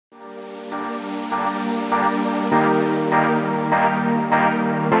Good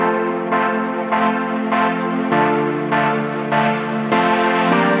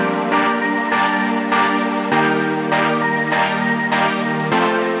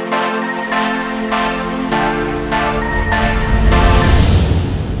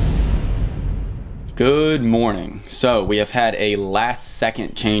morning. So we have had a last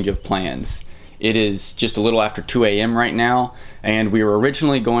second change of plans. It is just a little after 2 a.m. right now, and we were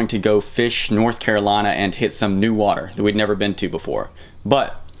originally going to go fish North Carolina and hit some new water that we'd never been to before.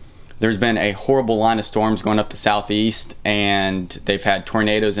 But there's been a horrible line of storms going up the southeast, and they've had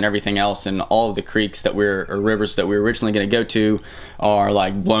tornadoes and everything else, and all of the creeks that or rivers that we were originally going to go to are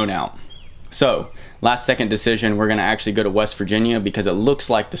like blown out. So last second decision, we're going to actually go to West Virginia because it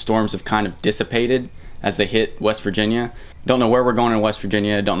looks like the storms have kind of dissipated as they hit West Virginia. Don't know where we're going in West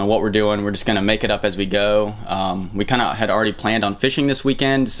Virginia, don't know what we're doing. We're just going to make it up as we go. We kind of had already planned on fishing this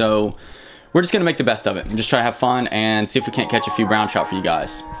weekend, so we're just going to make the best of it and just try to have fun and see if we can't catch a few brown trout for you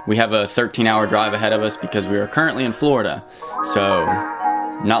guys. We have a 13-hour drive ahead of us because we are currently in Florida, so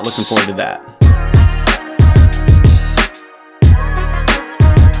not looking forward to that.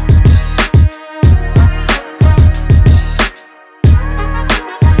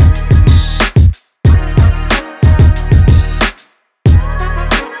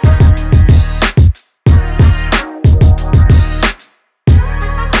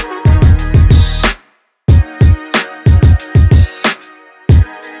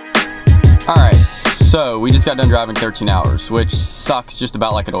 Alright, so we just got done driving 13 hours, which sucks just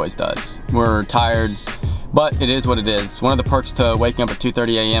about like it always does. We're tired, but it is what it is. One of the perks to waking up at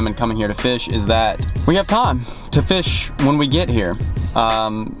 2:30 a.m. and coming here to fish is that we have time to fish when we get here.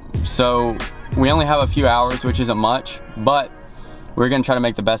 So we only have a few hours, which isn't much, but we're going to try to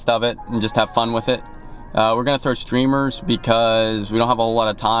make the best of it and just have fun with it. We're going to throw streamers because we don't have a whole lot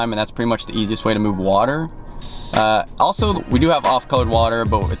of time, and that's pretty much the easiest way to move water. Also, we do have off-colored water,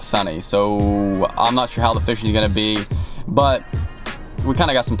 but it's sunny, so I'm not sure how the fishing is going to be, but we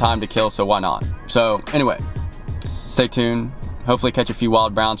kind of got some time to kill, so why not? So anyway, stay tuned. Hopefully catch a few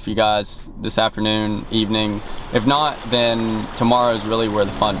wild browns for you guys this afternoon, evening. If not, then tomorrow is really where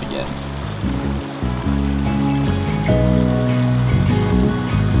the fun begins.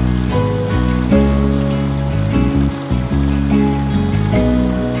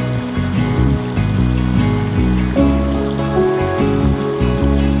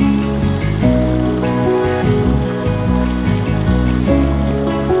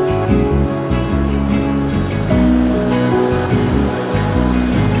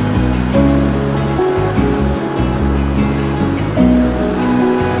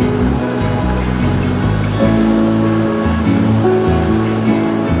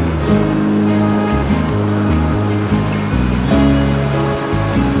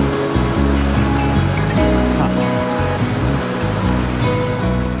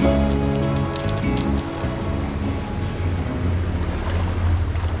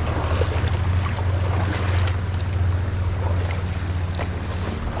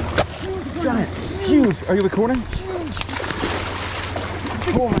 Giant, huge. Are you recording? Huge.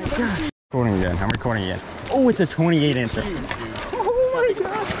 Oh my gosh. Recording again. I'm recording again. Oh, it's a 28 incher. Oh my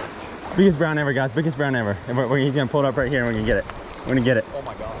gosh. Biggest brown ever, guys. Biggest brown ever. He's gonna pull it up right here and we can get it. We're gonna get it. Oh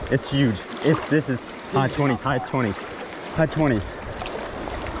my god. It's huge. This is high 20s, high 20s, high 20s.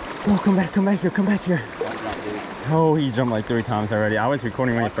 Oh, come back here, come back here. Oh, he's jumped like 3 times already. I was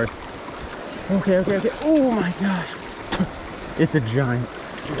recording when he first. Okay. Oh my gosh. It's a giant.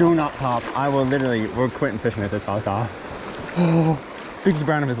 Do not pop. I will literally, we're quitting fishing if this pops off. Oh, biggest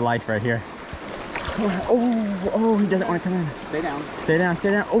brown of his life right here. Oh, he doesn't want to come in. Stay down.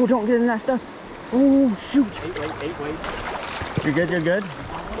 Stay down. Oh, don't get in that stuff. Oh, shoot. 8 weight. You're good?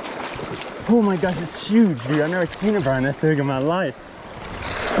 Oh my gosh, it's huge, dude. I've never seen a brown this big in my life.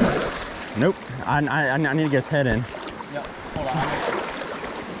 Nope. I need to get his head in. Yep, hold on.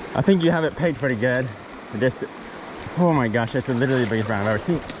 I think you have it pegged pretty good. Oh my gosh, it's literally the biggest brown I've ever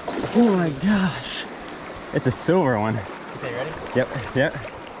seen. Oh my gosh. It's a silver one. Okay, ready? Yep.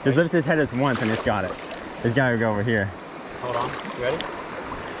 Just lift his head just once and it's got it. This guy will go over here. Hold on. You ready?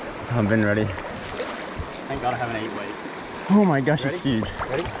 I've been ready. Thank God I have an 8 weight. Oh my gosh, it's huge.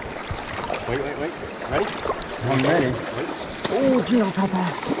 Ready? Wait. Ready? I'm ready. Wait. Oh, Gino,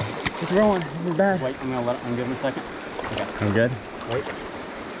 Papa. It's rolling. This is bad. Wait, I'm gonna give him a second. Okay. I'm good. Wait.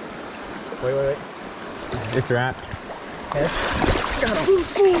 It's wrapped. Okay. Got him.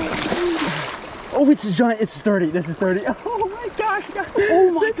 Oh, it's a giant. It's 30. This is 30. Oh my gosh.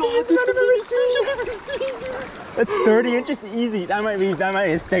 Oh my god. This is I've ever seen. That's 30 inches easy. That might be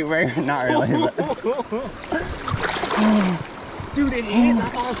a state record. Not really. But. Dude, it hit. I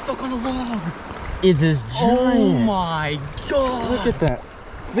thought I was stuck on a log. It's this giant. Oh my god. Look at that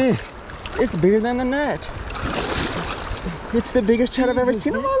fish. It's bigger than the net. It's the biggest trout I've ever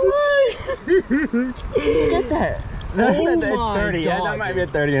seen in my life. Look at that. It's 30. Yeah, that might be a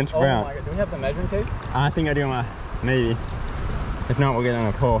 30-inch brown. Oh my god. Do we have the measuring tape? I think I do my, maybe. If not, we'll get on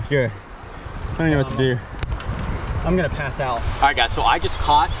a pole. Good. I don't know what to do. I'm gonna pass out. All right, guys, so I just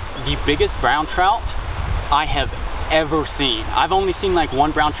caught the biggest brown trout I have ever seen. I've only seen like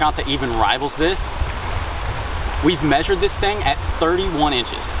one brown trout that even rivals this. We've measured this thing at 31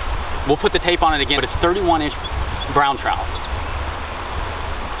 inches. We'll put the tape on it again, but it's 31-inch brown trout.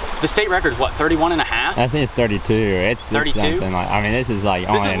 The state record is what, 31 and a half? I think it's 32. It's 32? something like, I mean, this is like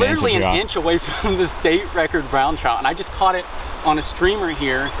This is literally an inch away from the state record brown trout, and I just caught it on a streamer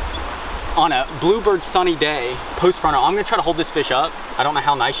here on a bluebird sunny day, post frontal. I'm gonna try to hold this fish up. I don't know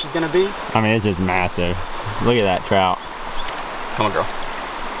how nice she's gonna be. I mean, it's just massive. Look at that trout. Come on, girl.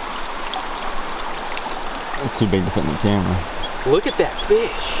 It's too big to fit in the camera. Look at that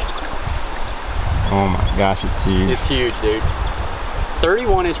fish. Oh my gosh, it's huge. It's huge, dude.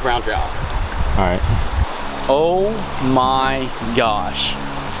 31-inch brown trout. All right. Oh my gosh.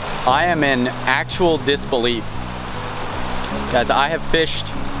 I am in actual disbelief. Guys, I have fished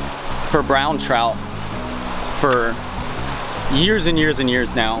for brown trout for years and years and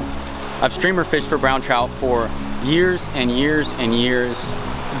years now. I've streamer fished for brown trout for years and years and years,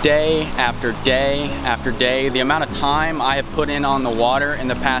 day after day after day. The amount of time I have put in on the water in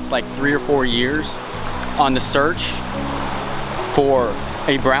the past like 3 or 4 years on the search for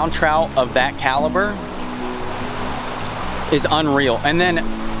a brown trout of that caliber is unreal. And then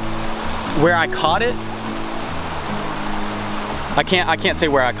where I caught it, I can't say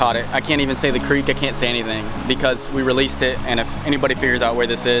where I caught it. I can't even say the creek. I can't say anything because we released it, and if anybody figures out where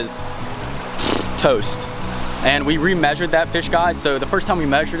this is, toast. And we remeasured that fish, guys. So the first time we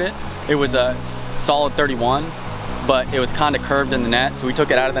measured it, it was a solid 31, but it was kind of curved in the net. So we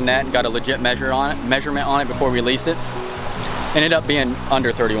took it out of the net and got a legit measurement on it before we released it. Ended up being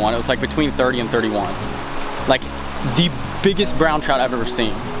under 31. It was like between 30 and 31. Like the biggest brown trout I've ever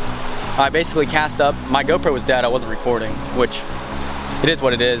seen. I basically cast up. My GoPro was dead. I wasn't recording, which it is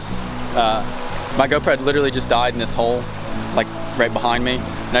what it is. My GoPro had literally just died in this hole, like right behind me,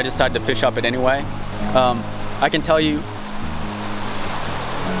 and I just decided to fish up it anyway. I can tell you.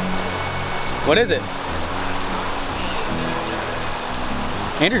 What is it?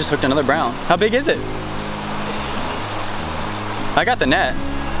 Andrew just hooked another brown. How big is it? I got the net.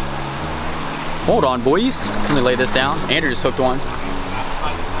 Hold on, boys. Let me lay this down. Andrew just hooked one.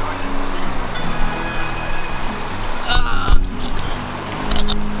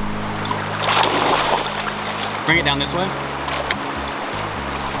 Bring it down this way.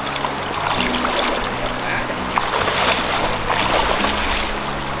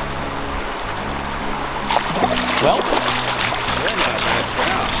 Well,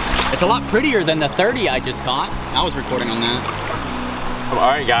 it's a lot prettier than the 30 I just caught. I was recording on that. All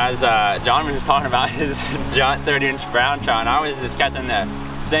right, guys. John was just talking about his giant 30-inch brown trout, and I was just casting the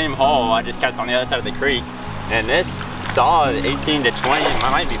same hole. I just cast on the other side of the creek, and this solid 18 to 20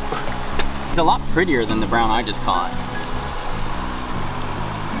 might be. It's a lot prettier than the brown I just caught.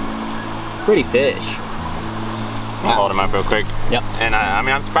 Pretty fish. I'll hold him up real quick. Yep. And I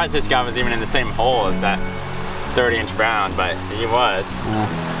mean, I'm surprised this guy was even in the same hole as that 30-inch brown, but he was.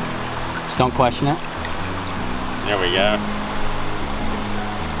 Just don't question it. There we go.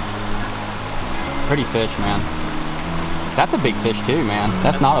 Pretty fish, man. That's a big fish too, man.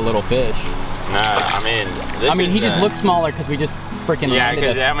 That's not a little fish. No, I mean, he just looks smaller because we just freaking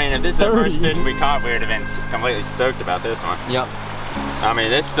because I mean, if this is the first fish we caught, we would have been completely stoked about this one. Yep. I mean,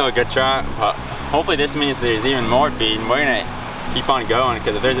 this is still a good trout, but hopefully this means there's even more feed, and we're gonna keep on going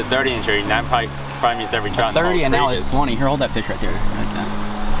because if there's a 30-incher, that probably means every trout. 30 and now it's 20. Here, hold that fish right there, like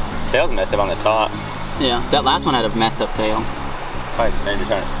that. Tail's messed up on the top. Yeah, that last one had a messed up tail. Probably maybe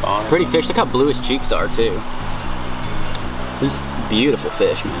trying to spawn. Pretty fish. Look how blue his cheeks are too. These beautiful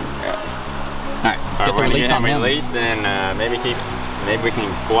fish, man. Yeah. All right, let's get the release on him. Released, and maybe we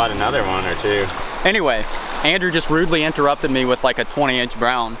can pull out another one or two. Anyway, Andrew just rudely interrupted me with like a 20-inch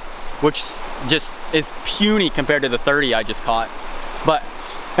brown, which just is puny compared to the 30 I just caught. But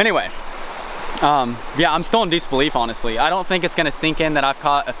anyway, yeah, I'm still in disbelief, honestly. I don't think it's gonna sink in that I've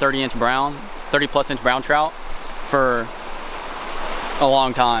caught a 30-inch brown, 30+ inch brown trout for a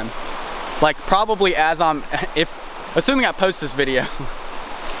long time. Like probably assuming I post this video,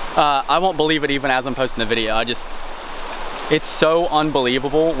 I won't believe it even as I'm posting the video. It's so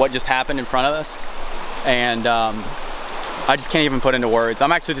unbelievable what just happened in front of us. And I just can't even put into words.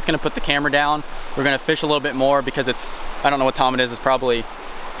 I'm actually just gonna put the camera down. We're gonna fish a little bit more because it's, I don't know what time it is. It's probably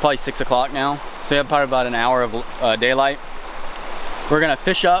 6 o'clock now. So we have probably about an hour of daylight. We're gonna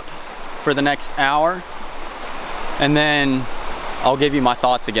fish up for the next hour, and then I'll give you my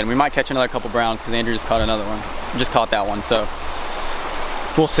thoughts again. We might catch another couple browns because Andrew just caught another one. Just caught that one, so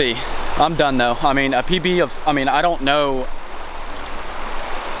we'll see. I'm done though. I mean, a PB of, I mean, I don't know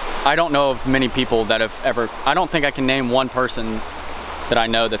of many people that have ever, I don't think I can name one person that I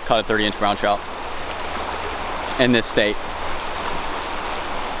know that's caught a 30-inch brown trout in this state.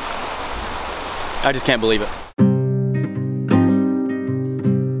 I just can't believe it.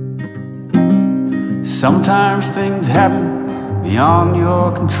 Sometimes things happen beyond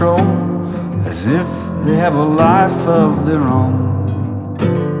your control, as if they have a life of their own.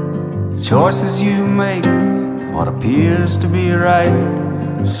 Choices you make, what appears to be right,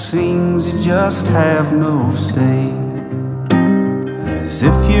 seems you just have no say. As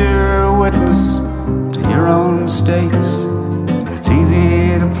if you're a witness to your own mistakes, it's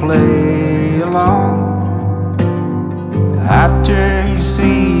easy to play along. After you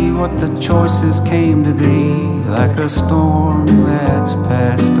see what the choices came to be, like a storm that's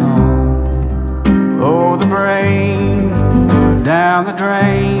passed on. Oh, the brain down the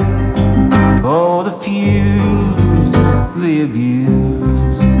drain, oh, the fuse, the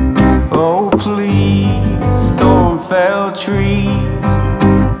abuse. Oh, please, storm-felled trees,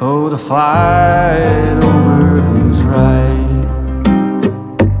 oh, the fight over who's right.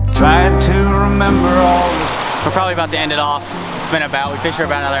 Trying to remember all the... We're probably about to end it off. It's been about, we fished for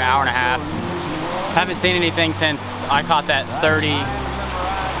about another hour and a half. Haven't seen anything since I caught that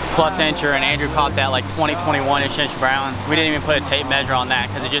 30-plus incher and Andrew caught that like 21-ish inch brown. We didn't even put a tape measure on that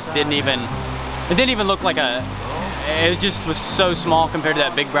because it just didn't even look like a, it just was so small compared to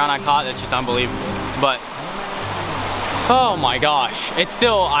that big brown I caught. That's just unbelievable. But, oh my gosh, it's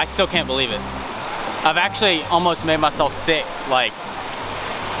still, I still can't believe it. I've actually almost made myself sick, like,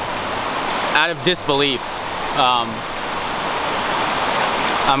 out of disbelief. I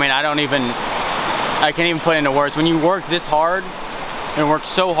mean, I can't even put into words. When you work this hard and work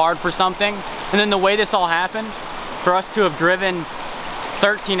so hard for something, and then the way this all happened, for us to have driven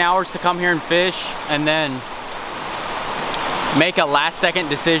 13 hours to come here and fish, and then make a last-second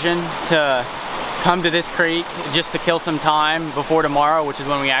decision to come to this creek just to kill some time before tomorrow, which is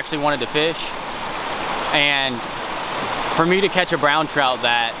when we actually wanted to fish, and for me to catch a brown trout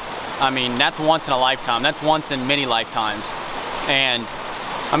that, I mean, that's once in a lifetime. That's once in many lifetimes. And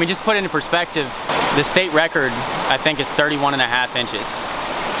I mean, just put it into perspective, the state record, I think, is 31.5 inches.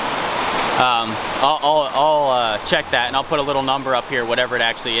 I'll check that and I'll put a little number up here, whatever it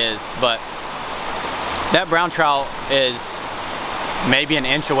actually is. But that brown trout is maybe an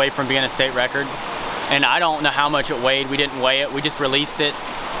inch away from being a state record. And I don't know how much it weighed. We didn't weigh it, we just released it.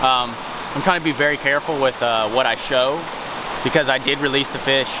 I'm trying to be very careful with what I show, because I did release the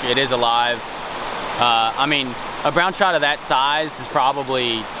fish. It is alive. I mean, a brown trout of that size is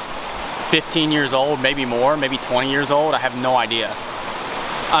probably 15 years old, maybe more, maybe 20 years old. I have no idea.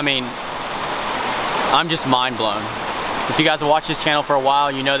 I mean, I'm just mind blown. If you guys have watched this channel for a while,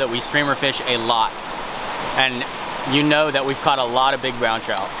 you know that we streamer fish a lot. And you know that we've caught a lot of big brown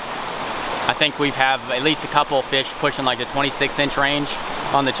trout. I think we've have at least a couple of fish pushing like the 26-inch range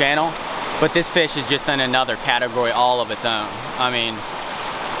on the channel. But this fish is just in another category all of its own. I mean,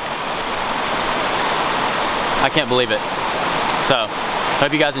 I can't believe it. So,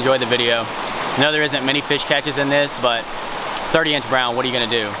 hope you guys enjoyed the video. I know there isn't many fish catches in this, but 30-inch brown, what are you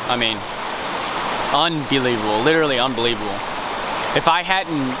gonna do? I mean, unbelievable, literally unbelievable. If I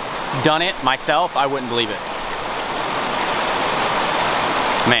hadn't done it myself, I wouldn't believe it.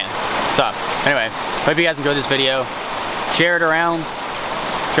 Man, so, anyway, hope you guys enjoyed this video. Share it around.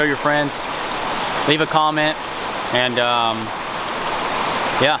 Show your friends, leave a comment, and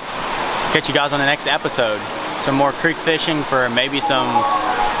yeah, catch you guys on the next episode. Some more creek fishing for maybe some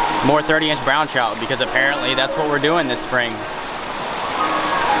more 30-inch brown trout, because apparently that's what we're doing this spring.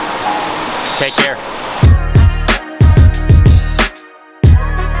 Take care.